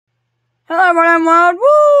Hello, I'm Wild.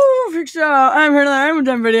 Woo! So, I'm here in the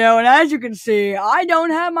Edmonton video, and as you can see, I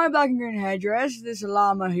don't have my black and green headdress. This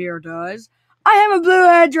llama here does. I have a blue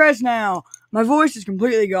headdress now. My voice is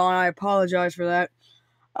completely gone. I apologize for that.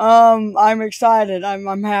 I'm excited.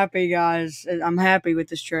 I'm happy, guys. I'm happy with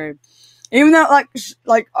this trade. Even though,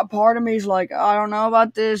 like a part of me is like, I don't know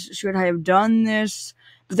about this. Should I have done this?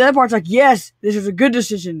 But the other part's like, yes, this is a good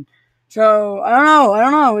decision. So, I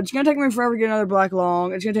don't know. It's going to take me forever to get another black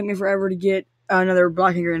long. It's going to take me forever to get another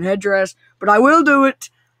black and green headdress. But I will do it.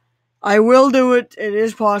 It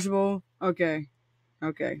is possible. Okay.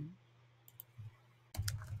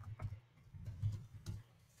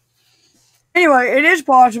 Anyway, it is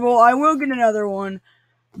possible. I will get another one.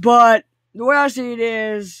 But the way I see it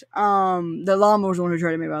is, the llama was the one who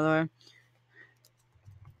traded me, by the way.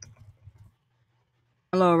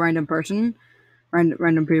 Hello, random person.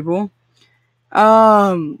 Random people.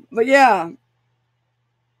 But yeah.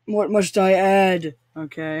 What must I add?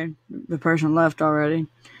 Okay, the person left already.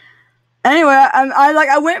 Anyway,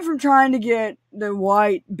 I went from trying to get the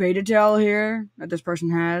white beta tail here that this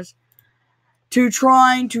person has to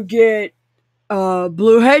trying to get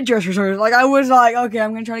blue headdress or something. Like I was like, okay,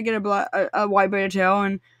 I'm gonna try to get a white beta tail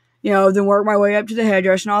and then work my way up to the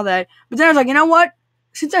headdress and all that. But then I was like, you know what?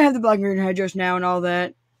 Since I have the black and green headdress now and all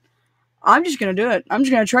that, I'm just gonna do it. I'm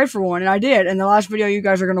just gonna trade for one, and I did. In the last video you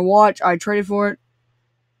guys are gonna watch, I traded for it.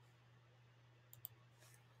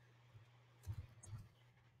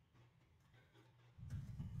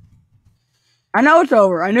 I know it's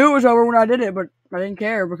over. I knew it was over when I did it, but I didn't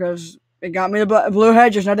care because it got me the blue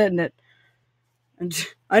headdress, now didn't it? And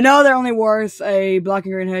I know they're only worth a black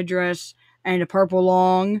and green headdress and a purple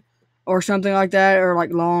long or something like that, or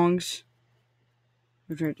like longs.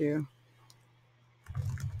 Which I do.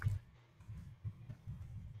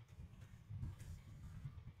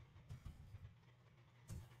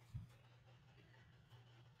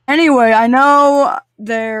 Anyway, I know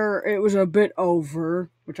it was a bit over,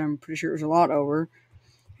 which I'm pretty sure it was a lot over.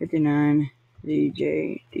 59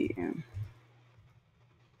 DJDM.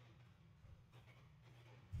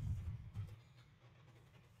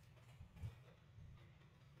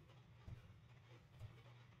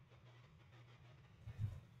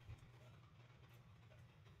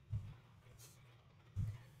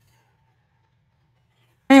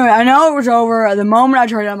 Anyway, I know it was over. The moment I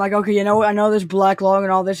traded, I'm like, okay, you know what? I know this black log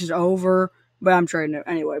and all this is over, but I'm trading it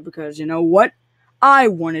anyway because you know what? I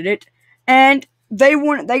wanted it, and they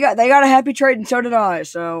won. They got a happy trade, and so did I.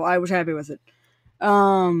 So I was happy with it.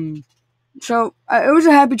 So it was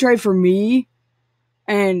a happy trade for me,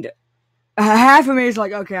 and half of me is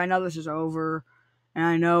like, okay, I know this is over, and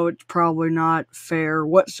I know it's probably not fair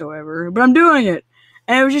whatsoever, but I'm doing it,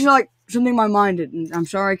 and it was just like something in my mind did. And I'm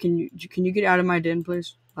sorry. Can you get out of my den,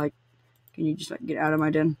 please? Like, can you just get out of my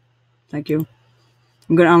den? Thank you.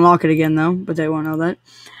 I'm gonna unlock it again though, but they won't know that.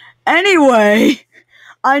 Anyway,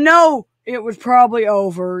 I know it was probably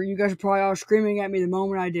over. You guys are probably all screaming at me the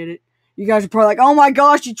moment I did it. You guys are probably like, oh my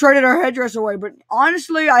gosh, you traded our headdress away. But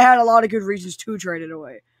honestly, I had a lot of good reasons to trade it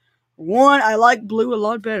away. One, I like blue a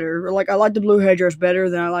lot better. Or I like the blue headdress better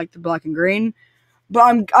than I like the black and green.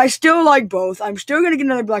 But I still like both. I'm still gonna get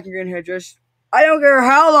another black and green headdress. I don't care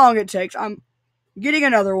how long it takes. I'm getting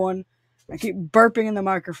another one. I keep burping in the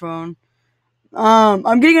microphone.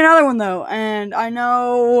 I'm getting another one though, and I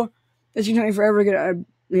know it's gonna take me forever to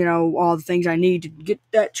get all the things I need to get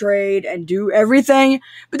that trade and do everything.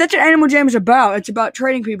 But that's what Animal Jam is about. It's about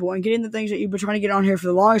trading people and getting the things that you've been trying to get on here for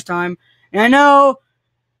the longest time. And I know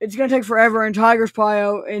it's gonna take forever. And Tiger's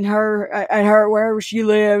probably at her wherever she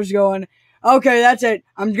lives, going, okay, that's it.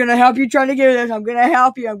 I'm gonna help you try to get this. I'm gonna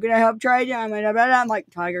help you. I'm gonna help trade you. I'm like,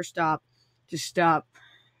 Tiger, stop. Just stop.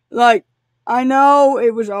 Like, I know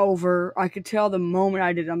it was over. I could tell the moment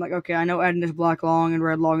I did it. I'm like, okay, I know adding this black long and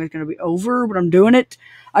red long is going to be over, but I'm doing it.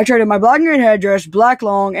 I traded my black and green headdress, black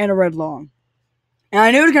long, and a red long. And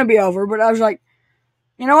I knew it was going to be over, but I was like,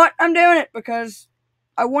 you know what? I'm doing it because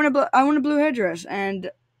I want a blue headdress,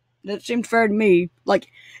 and that seemed fair to me. Like,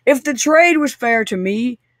 if the trade was fair to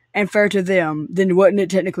me and fair to them, then wasn't it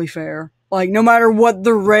technically fair? Like, no matter what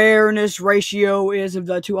the rareness ratio is of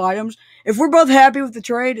the two items, if we're both happy with the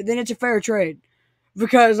trade, then it's a fair trade.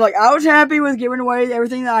 Because, I was happy with giving away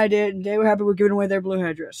everything that I did, and they were happy with giving away their blue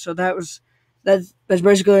headdress. So that's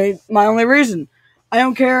basically my only reason. I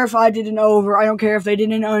don't care if I did an over. I don't care if they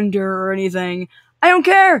did an under or anything. I don't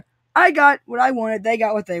care. I got what I wanted. They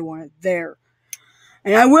got what they wanted. There.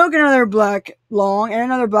 And I will get another black long and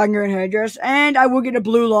another black and green headdress, and I will get a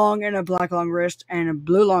blue long and a black long wrist and a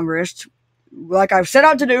blue long wrist, like I've set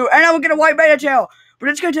out to do, and I will get a white beta tail. But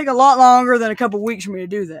it's going to take a lot longer than a couple weeks for me to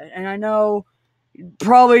do that. And I know,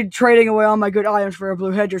 probably trading away all my good items for a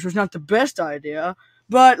blue headdress was not the best idea.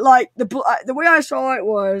 But like the way I saw it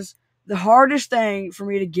was the hardest thing for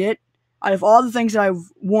me to get out of all the things that I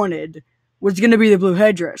wanted was going to be the blue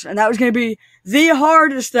headdress, and that was going to be the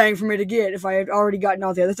hardest thing for me to get if I had already gotten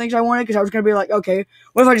all the other things I wanted. Because I was going to be like, okay,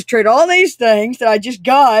 what if I just trade all these things that I just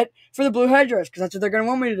got for the blue headdress? Because that's what they're going to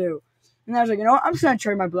want me to do. And I was like, you know what? I'm just going to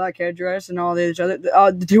trade my black headdress and all the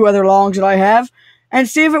the two other longs that I have, and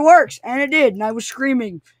see if it works. And it did. And I was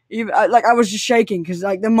screaming, like I was just shaking because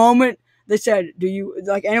like the moment they said, "Do you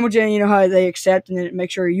like Animal Jam?" You know how they accept and then make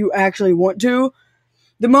sure you actually want to.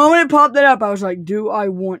 The moment it popped that up, I was like, "Do I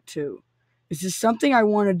want to? Is this something I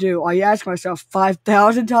want to do?" I asked myself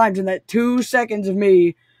 5,000 times in that 2 seconds of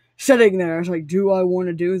me sitting there. I was like, "Do I want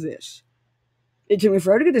to do this?" It took me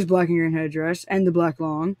forever to get this black and green headdress and the black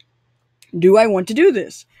long. Do I want to do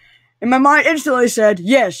this? And my mind instantly said,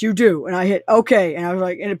 yes, you do. And I hit okay. And I was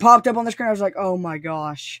like, and it popped up on the screen. I was like, oh my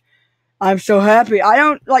gosh. I'm so happy.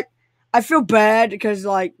 I feel bad because,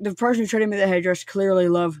 like, the person who traded me the headdress clearly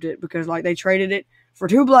loved it because, like, they traded it for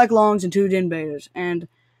 2 black longs and 2 din betas. And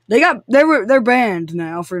they're banned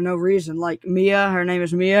now for no reason. Like, Mia, her name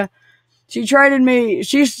is Mia. She traded me,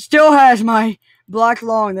 she still has my black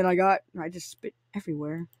long that I got. I just spit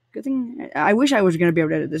everywhere. Good thing, I wish I was going to be able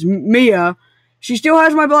to edit this. Mia, she still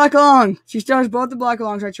has my black long. She still has both the black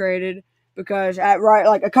longs I traded because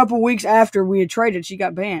a couple weeks after we had traded, she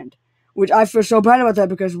got banned. Which I feel so bad about that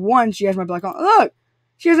because one, she has my black long. Look,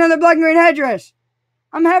 she has another black and green headdress.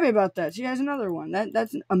 I'm happy about that. She has another one.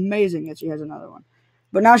 That's amazing that she has another one.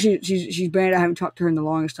 But now she's banned. I haven't talked to her in the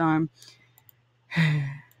longest time.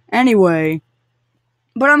 Anyway,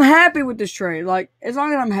 but I'm happy with this trade. Like, as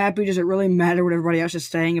long as I'm happy, does it really matter what everybody else is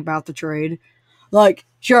saying about the trade? Like,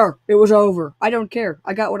 sure, it was over. I don't care.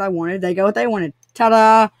 I got what I wanted. They got what they wanted.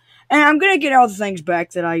 Ta-da! And I'm gonna get all the things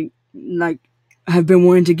back that I, like, have been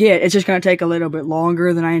wanting to get. It's just gonna take a little bit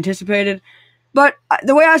longer than I anticipated. But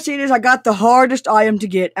the way I see it is I got the hardest item to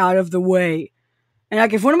get out of the way. And,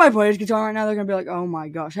 like, if one of my players gets on right now, they're gonna be like, oh my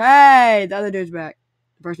gosh, hey, the other dude's back.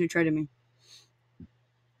 The person who traded me.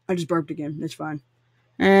 I just burped again. It's fine.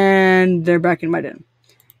 And they're back in my den.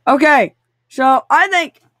 Okay, so I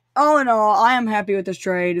think, all in all, I am happy with this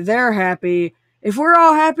trade. They're happy. If we're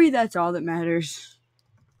all happy, that's all that matters.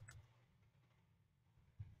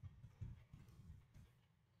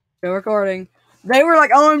 Still recording. They were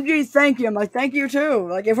like, OMG, thank you. I'm like, thank you too.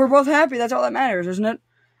 Like, if we're both happy, that's all that matters, isn't it?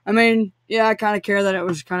 I mean, yeah, I kind of care that it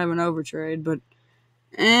was kind of an overtrade, but,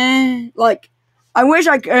 like, I wish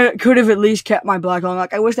I could have at least kept my black long.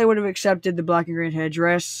 Like, I wish they would have accepted the black and green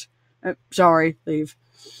headdress. Sorry, leave.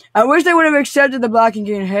 I wish they would have accepted the black and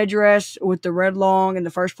green headdress with the red long in the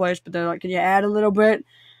first place, but they're like, can you add a little bit?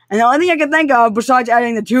 And the only thing I can think of, besides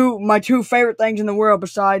adding my two favorite things in the world,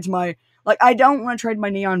 besides my, like, I don't want to trade my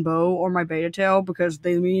neon bow or my beta tail because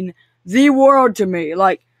they mean the world to me.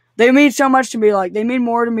 Like, they mean so much to me. Like, they mean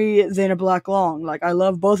more to me than a black long. Like, I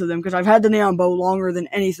love both of them because I've had the neon bow longer than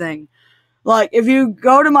anything. Like, if you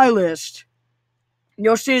go to my list,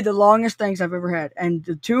 you'll see the longest things I've ever had. And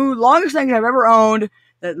the 2 longest things I've ever owned,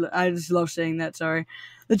 that I just love saying that, sorry.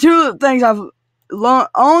 The 2 things I've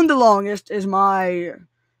owned the longest is my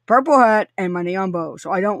purple hat and my neon bow.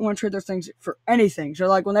 So I don't want to trade those things for anything. So,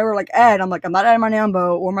 like, when they were like, add, I'm like, I'm not adding my neon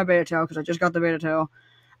bow or my beta tail because I just got the beta tail.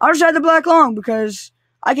 I'll just add the black long because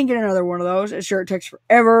I can get another one of those. Sure, it takes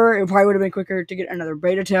forever. It probably would have been quicker to get another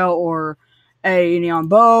beta tail or a neon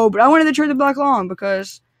bow, but I wanted to trade the black long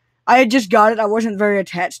because I had just got it. I wasn't very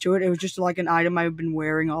attached to it. It was just like an item I've been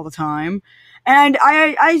wearing all the time. And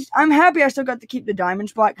I'm happy I still got to keep the diamond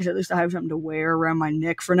spot because at least I have something to wear around my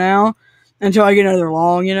neck for now until I get another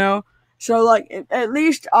long, you know? So, like, at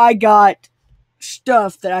least I got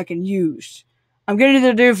stuff that I can use. I'm getting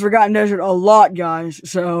to do Forgotten Desert a lot, guys,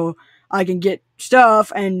 so I can get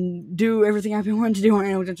stuff and do everything I've been wanting to do on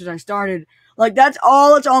Animal Jam since I started. Like, that's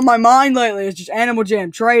all that's on my mind lately is just Animal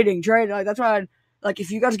Jam, trading. Like, that's why like,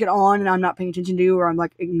 if you guys get on and I'm not paying attention to you, or I'm,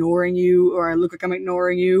 like, ignoring you, or I look like I'm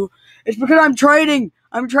ignoring you, it's because I'm trading.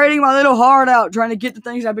 I'm trading my little heart out, trying to get the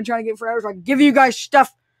things I've been trying to get forever so I can give you guys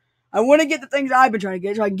stuff. I want to get the things I've been trying to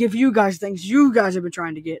get so I can give you guys things you guys have been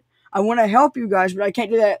trying to get. I want to help you guys, but I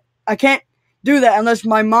can't do that. I can't do that unless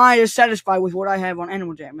my mind is satisfied with what I have on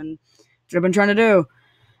Animal Jam, and that's what I've been trying to do.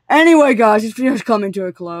 Anyway, guys, this video is coming to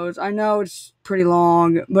a close. I know it's pretty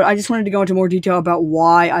long, but I just wanted to go into more detail about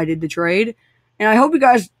why I did the trade. And I hope you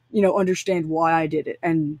guys, understand why I did it.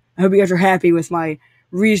 And I hope you guys are happy with my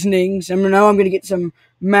reasonings. I know I'm going to get some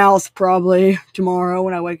mouth probably tomorrow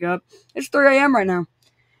when I wake up. It's 3 a.m. right now.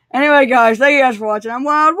 Anyway, guys, thank you guys for watching. I'm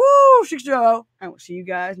Wild Woo 60, and we'll see you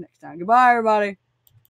guys next time. Goodbye, everybody.